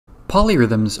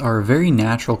Polyrhythms are a very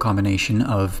natural combination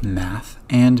of math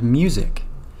and music.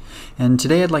 And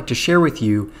today I'd like to share with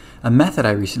you a method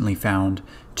I recently found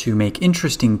to make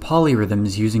interesting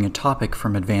polyrhythms using a topic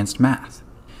from advanced math.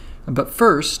 But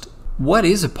first, what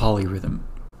is a polyrhythm?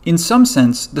 In some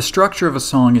sense, the structure of a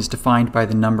song is defined by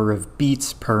the number of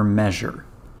beats per measure.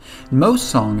 Most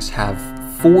songs have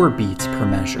 4 beats per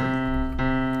measure,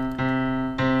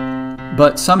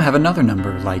 but some have another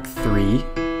number like 3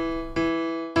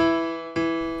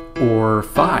 or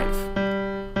 5.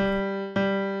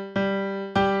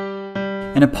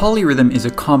 And a polyrhythm is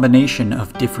a combination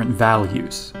of different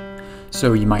values.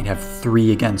 So you might have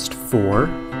 3 against 4,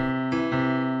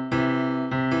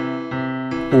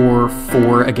 or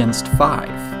 4 against 5.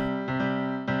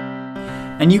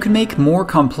 And you can make more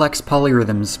complex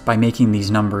polyrhythms by making these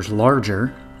numbers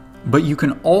larger, but you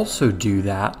can also do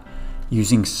that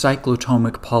using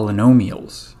cyclotomic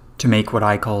polynomials to make what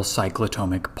I call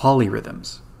cyclotomic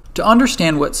polyrhythms. To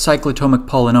understand what cyclotomic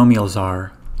polynomials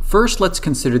are, first let's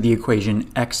consider the equation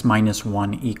x minus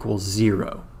 1 equals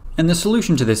 0. And the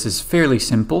solution to this is fairly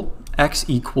simple. X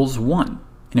equals 1.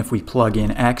 And if we plug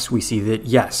in x, we see that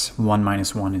yes, 1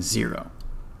 minus 1 is 0.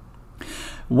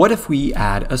 What if we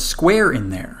add a square in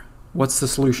there? What's the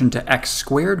solution to x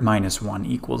squared minus 1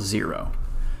 equals 0?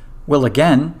 Well,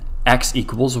 again, x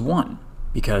equals 1,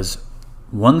 because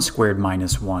 1 squared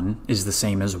minus 1 is the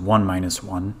same as 1 minus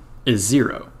 1 is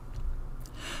 0.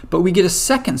 But we get a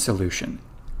second solution.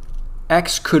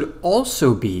 X could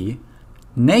also be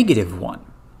negative 1,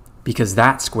 because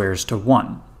that squares to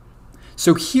 1.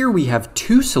 So here we have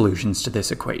 2 solutions to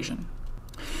this equation.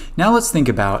 Now let's think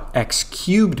about x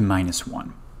cubed minus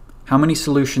 1. How many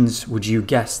solutions would you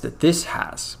guess that this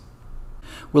has?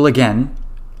 Well, again,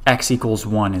 x equals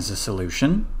 1 is a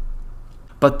solution,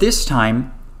 but this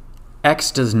time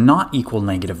x does not equal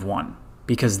negative 1,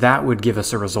 because that would give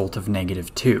us a result of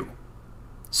negative 2.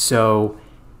 So,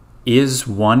 is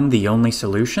 1 the only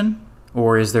solution,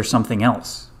 or is there something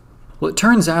else? Well, it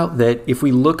turns out that if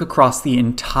we look across the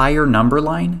entire number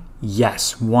line,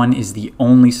 yes, 1 is the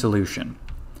only solution.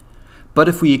 But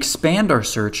if we expand our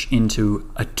search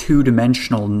into a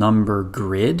 2-dimensional number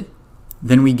grid,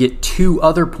 then we get 2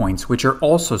 other points which are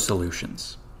also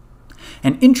solutions.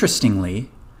 And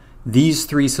interestingly, these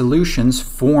 3 solutions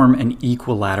form an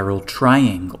equilateral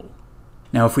triangle.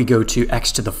 Now if we go to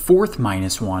x to the 4th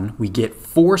minus 1, we get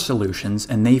 4 solutions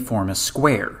and they form a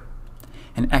square.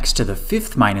 And x to the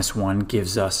 5th minus 1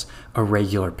 gives us a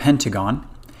regular pentagon,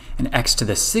 and x to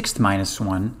the 6th minus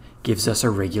 1 gives us a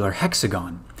regular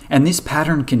hexagon. And this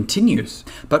pattern continues,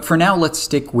 but for now let's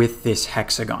stick with this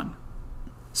hexagon.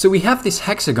 So we have this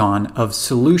hexagon of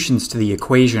solutions to the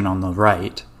equation on the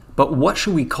right, but what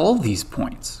should we call these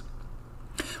points?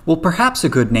 Well, perhaps a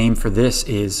good name for this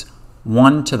is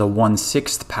 1 to the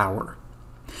 1/6 power.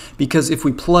 Because if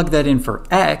we plug that in for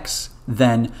x,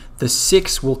 then the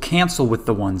 6 will cancel with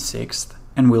the 1/6,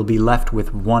 and we'll be left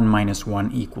with 1 minus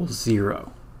 1 equals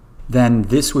 0. Then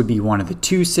this would be 1 to the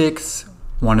 2/6,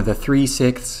 1 to the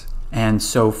 3/6, and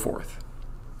so forth.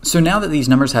 So now that these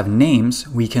numbers have names,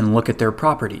 we can look at their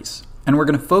properties. And we're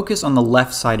going to focus on the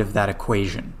left side of that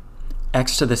equation,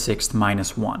 x to the 6th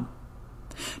minus 1.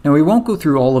 Now we won't go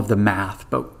through all of the math,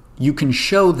 but you can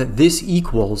show that this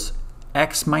equals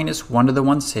x minus 1 to the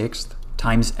 1/6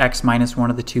 times x minus 1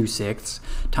 to the 2/6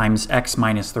 times x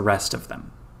minus the rest of them.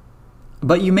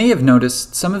 But you may have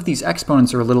noticed some of these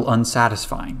exponents are a little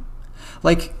unsatisfying.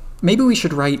 Like, maybe we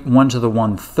should write 1 to the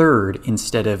 1/3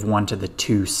 instead of 1 to the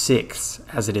 2/6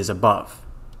 as it is above.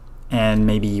 And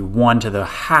maybe 1 to the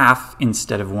 1/2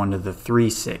 instead of 1 to the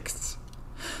 3/6.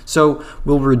 So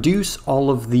we'll reduce all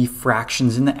of the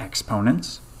fractions in the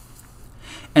exponents.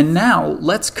 And now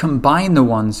let's combine the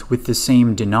ones with the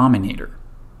same denominator.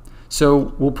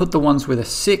 So we'll put the ones with a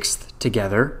 1/6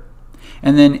 together,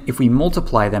 and then if we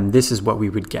multiply them, this is what we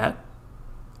would get.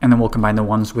 And then we'll combine the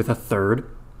ones with a 1/3,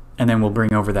 and then we'll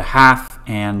bring over the 1/2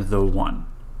 and the 1.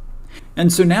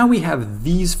 And so now we have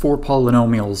these 4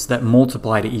 polynomials that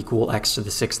multiply to equal x to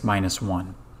the 6th minus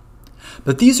 1.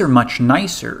 But these are much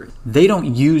nicer. They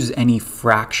don't use any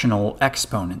fractional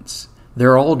exponents.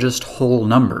 They're all just whole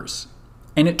numbers.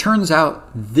 And it turns out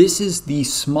this is the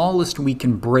smallest we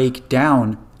can break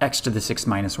down x to the 6th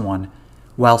minus 1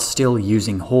 while still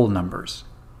using whole numbers.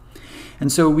 And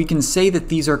so we can say that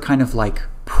these are kind of like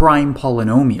prime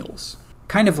polynomials,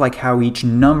 kind of like how each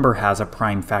number has a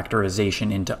prime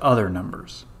factorization into other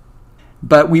numbers.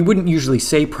 But we wouldn't usually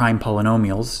say prime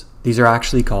polynomials. These are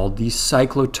actually called the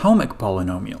cyclotomic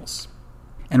polynomials.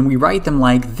 And we write them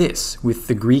like this, with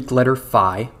the Greek letter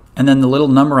phi, and then the little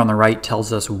number on the right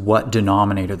tells us what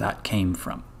denominator that came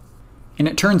from. And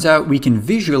it turns out we can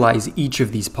visualize each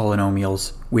of these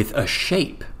polynomials with a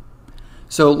shape.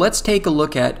 So let's take a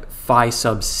look at phi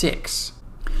sub 6.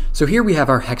 So here we have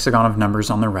our hexagon of numbers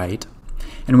on the right,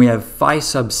 and we have phi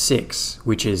sub 6,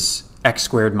 which is x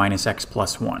squared minus x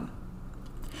plus 1.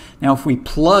 Now if we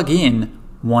plug in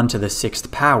 1 to the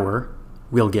 6th power,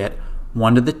 we'll get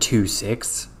 1 to the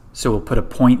 2/6, so we'll put a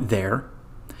point there.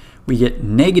 We get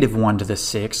negative 1 to the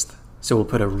 6th, so we'll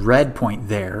put a red point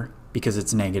there because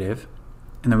it's negative.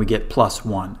 And then we get plus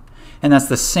 1. And that's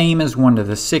the same as 1 to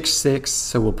the 6/6,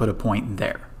 so we'll put a point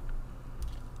there.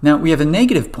 Now we have a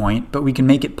negative point, but we can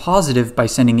make it positive by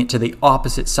sending it to the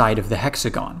opposite side of the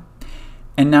hexagon.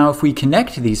 And now if we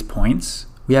connect these points,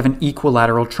 we have an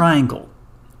equilateral triangle.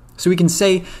 So we can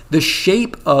say the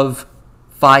shape of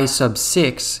phi sub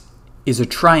 6 is a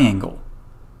triangle.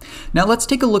 Now let's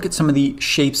take a look at some of the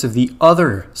shapes of the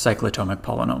other cyclotomic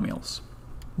polynomials.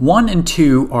 1 and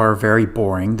 2 are very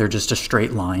boring, they're just a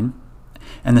straight line.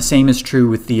 And the same is true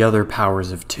with the other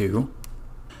powers of 2.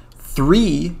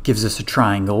 3 gives us a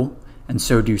triangle, and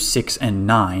so do 6 and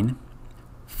 9.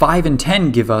 5 and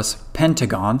 10 give us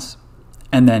pentagons,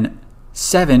 and then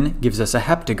 7 gives us a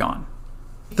heptagon.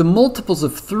 The multiples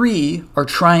of 3 are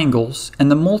triangles,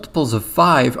 and the multiples of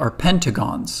 5 are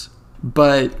pentagons.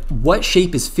 But what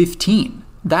shape is 15?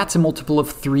 That's a multiple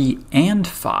of 3 and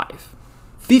 5.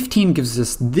 15 gives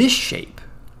us this shape,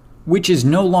 which is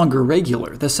no longer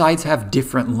regular. The sides have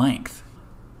different length.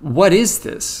 What is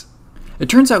this? It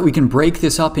turns out we can break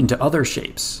this up into other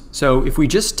shapes. So if we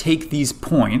just take these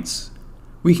points,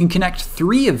 we can connect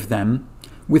 3 of them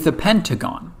with a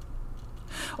pentagon.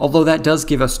 Although that does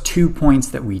give us 2 points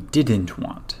that we didn't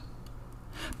want.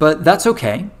 But that's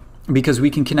okay, because we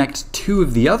can connect 2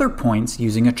 of the other points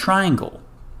using a triangle.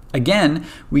 Again,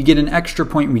 we get an extra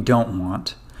point we don't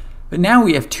want. But now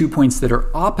we have 2 points that are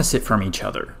opposite from each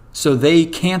other, so they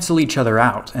cancel each other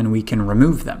out and we can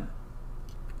remove them.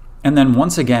 And then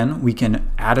once again, we can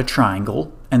add a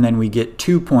triangle, and then we get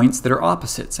 2 points that are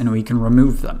opposites and we can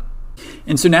remove them.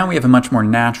 And so now we have a much more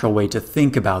natural way to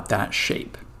think about that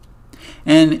shape.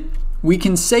 And we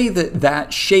can say that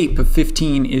that shape of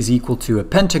 15 is equal to a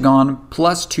pentagon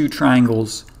plus 2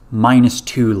 triangles minus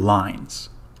 2 lines.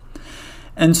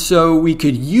 And so we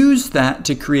could use that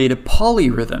to create a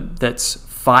polyrhythm that's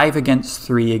 5 against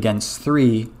 3 against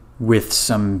 3 with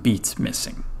some beats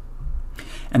missing.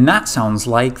 And that sounds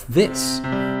like this.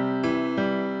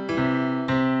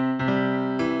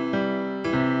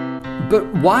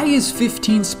 But why is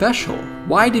 15 special?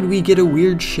 Why did we get a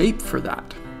weird shape for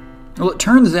that? Well, it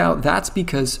turns out that's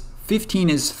because 15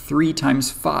 is 3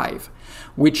 times 5,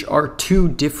 which are 2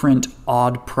 different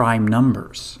odd prime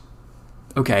numbers.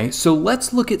 Okay, so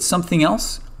let's look at something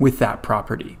else with that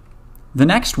property. The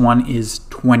next one is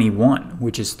 21,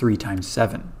 which is 3 times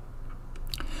 7.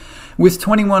 With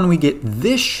 21, we get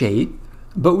this shape,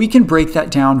 but we can break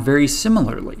that down very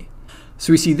similarly.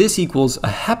 So we see this equals a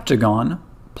heptagon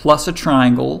plus a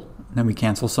triangle, then we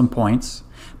cancel some points,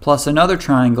 plus another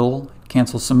triangle,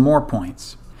 cancel some more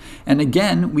points. And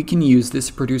again, we can use this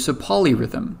to produce a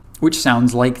polyrhythm, which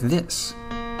sounds like this.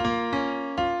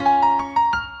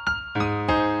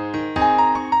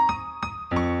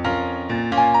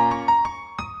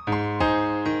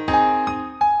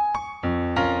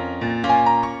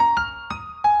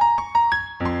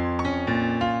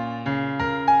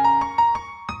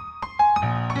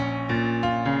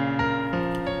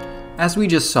 As we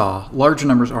just saw, larger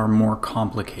numbers are more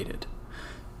complicated.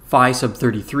 Phi sub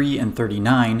 33 and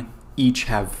 39 each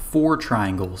have 4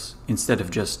 triangles instead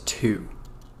of just 2.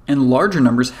 And larger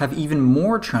numbers have even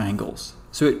more triangles,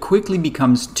 so it quickly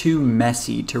becomes too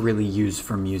messy to really use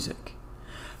for music.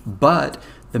 But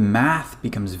the math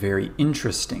becomes very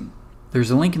interesting.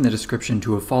 There's a link in the description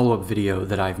to a follow-up video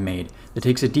that I've made that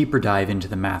takes a deeper dive into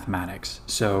the mathematics,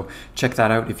 so check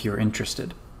that out if you're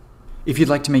interested. If you'd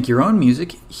like to make your own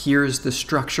music, here's the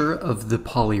structure of the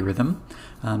polyrhythm.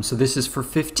 So this is for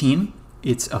 15.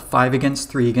 It's a 5 against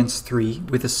 3 against 3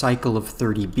 with a cycle of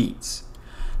 30 beats.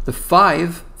 The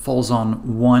 5 falls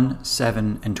on 1,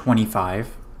 7, and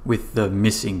 25 with the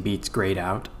missing beats grayed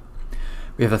out.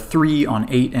 We have a 3 on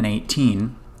 8 and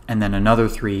 18, and then another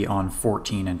 3 on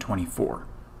 14 and 24.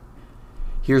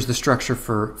 Here's the structure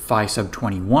for phi sub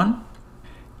 21.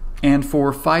 And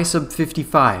for phi sub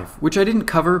 55, which I didn't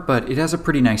cover, but it has a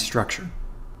pretty nice structure.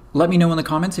 Let me know in the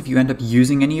comments if you end up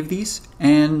using any of these,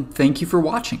 and thank you for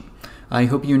watching. I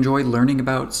hope you enjoyed learning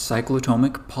about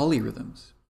cyclotomic polyrhythms.